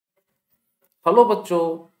Hello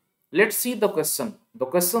bachcho, let's see the question. The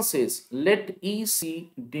question says, let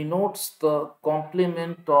EC denotes the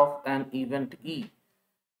complement of an event E.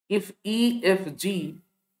 If E, F, G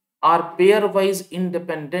are pairwise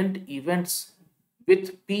independent events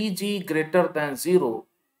with PG greater than 0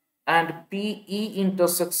 and PE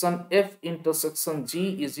intersection F intersection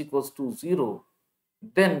G is equals to 0,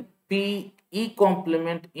 then PE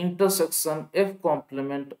complement intersection F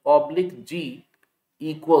complement oblique G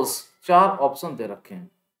equals चार option दे रखे हैं।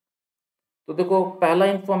 तो देखो पहला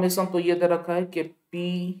information तो ये दे रखा है कि P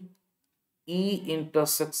E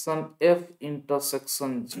intersection F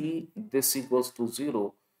intersection ji this equals to 0।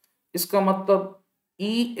 इसका मतलब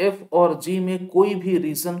ई एफ और जी में कोई भी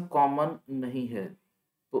रीजन कॉमन नहीं है।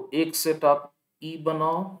 तो एक सेट आप ई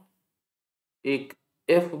बनाओ, एक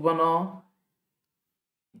एफ बनाओ,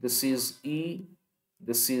 this is E,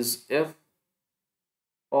 this is F,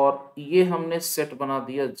 और ये हमने सेट बना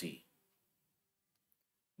दिया जी,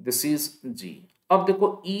 दिस इज जी। अब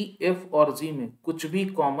देखो ई एफ और जी में कुछ भी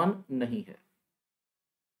कॉमन नहीं है।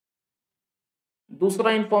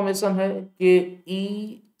 दूसरा इंफॉर्मेशन है कि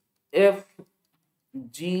E F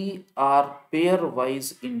G are pair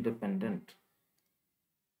wise independent.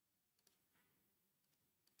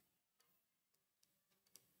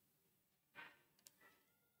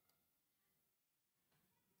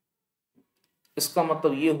 इसका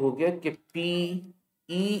मतलब ये हो गया कि P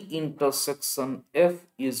E intersection F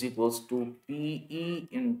is equals to P E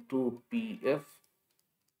into P F,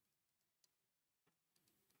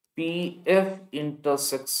 P F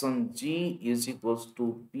intersection ji is equals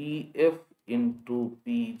to P F into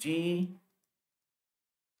P G,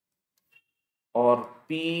 और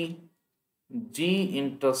P G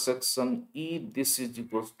intersection E this is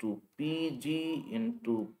equals to P G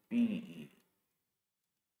into P E.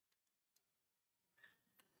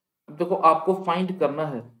 देखो आपको find करना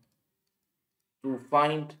है, to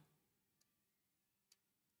find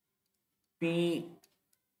P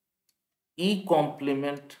E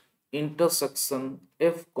complement intersection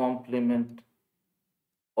F complement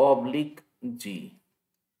oblique जी।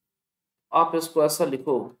 आप इसको ऐसा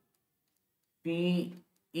लिखो, P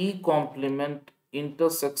E complement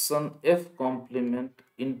intersection F complement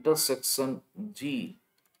intersection ji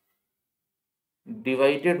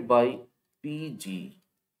divided by P G.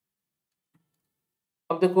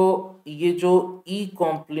 अब देखो ये जो E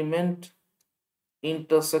complement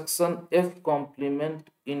intersection F complement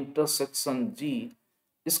intersection जी,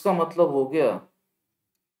 इसका मतलब हो गया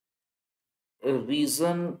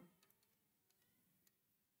region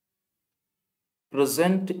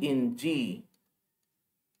present in ji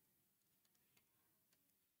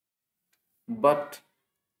but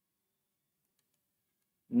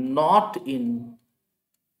not in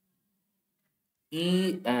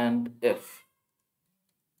E and F.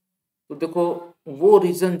 तो देखो वो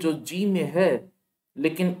रीजन जो जी में है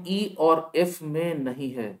लेकिन ई और एफ में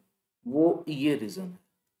नहीं है, वो ये रीजन है।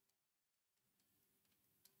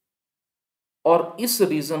 और इस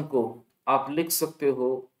रीजन को आप लिख सकते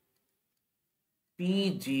हो P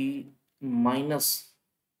G minus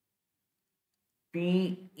P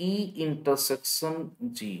E intersection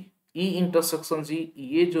जी। ई इंटरसेक्शन जी,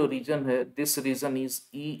 ये जो रीजन है this reason is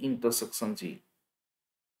E intersection ji,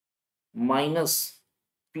 minus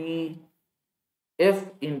P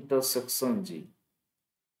F intersection ji.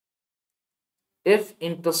 F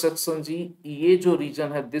intersection जी, ये जो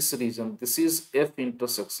रीजन है this reason this is F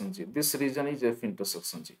intersection ji, this reason is F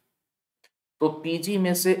intersection जी। तो PG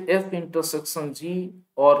में से F intersection जी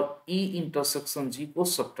और ई इंटरसेक्शन जी को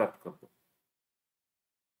subtract कर दो।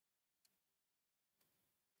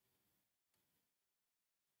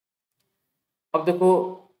 अब देखो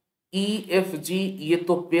ई एफ जी ये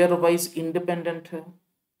तो पेयर वाइज इंडिपेंडेंट है,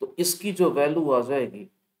 तो इसकी जो वैल्यू आ जाएगी,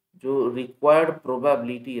 जो रिक्वायर्ड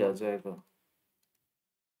प्रोबेबिलिटी आ जाएगा,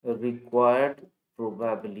 required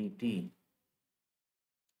probability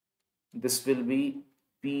this will be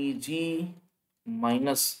P G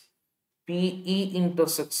minus PE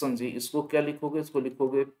intersection जी। इसको क्या लिखोगे, इसको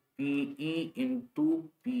लिखोगे PE into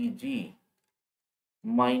P G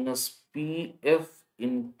minus P F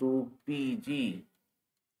into P G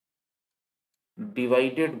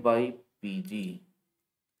divided by P G.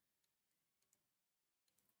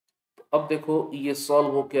 अब देखो ये सॉल्व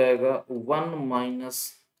हो क्या आएगा, 1 minus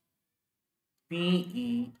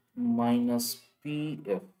PE minus P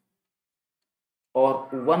F,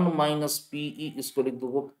 और 1 माइनस पीई इसको लिख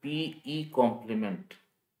दो PE complement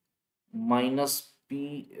minus P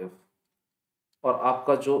F, और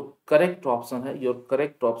आपका जो करेक्ट ऑप्शन है, your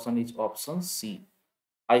correct option is option C.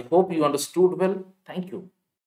 I hope you understood well. Thank you.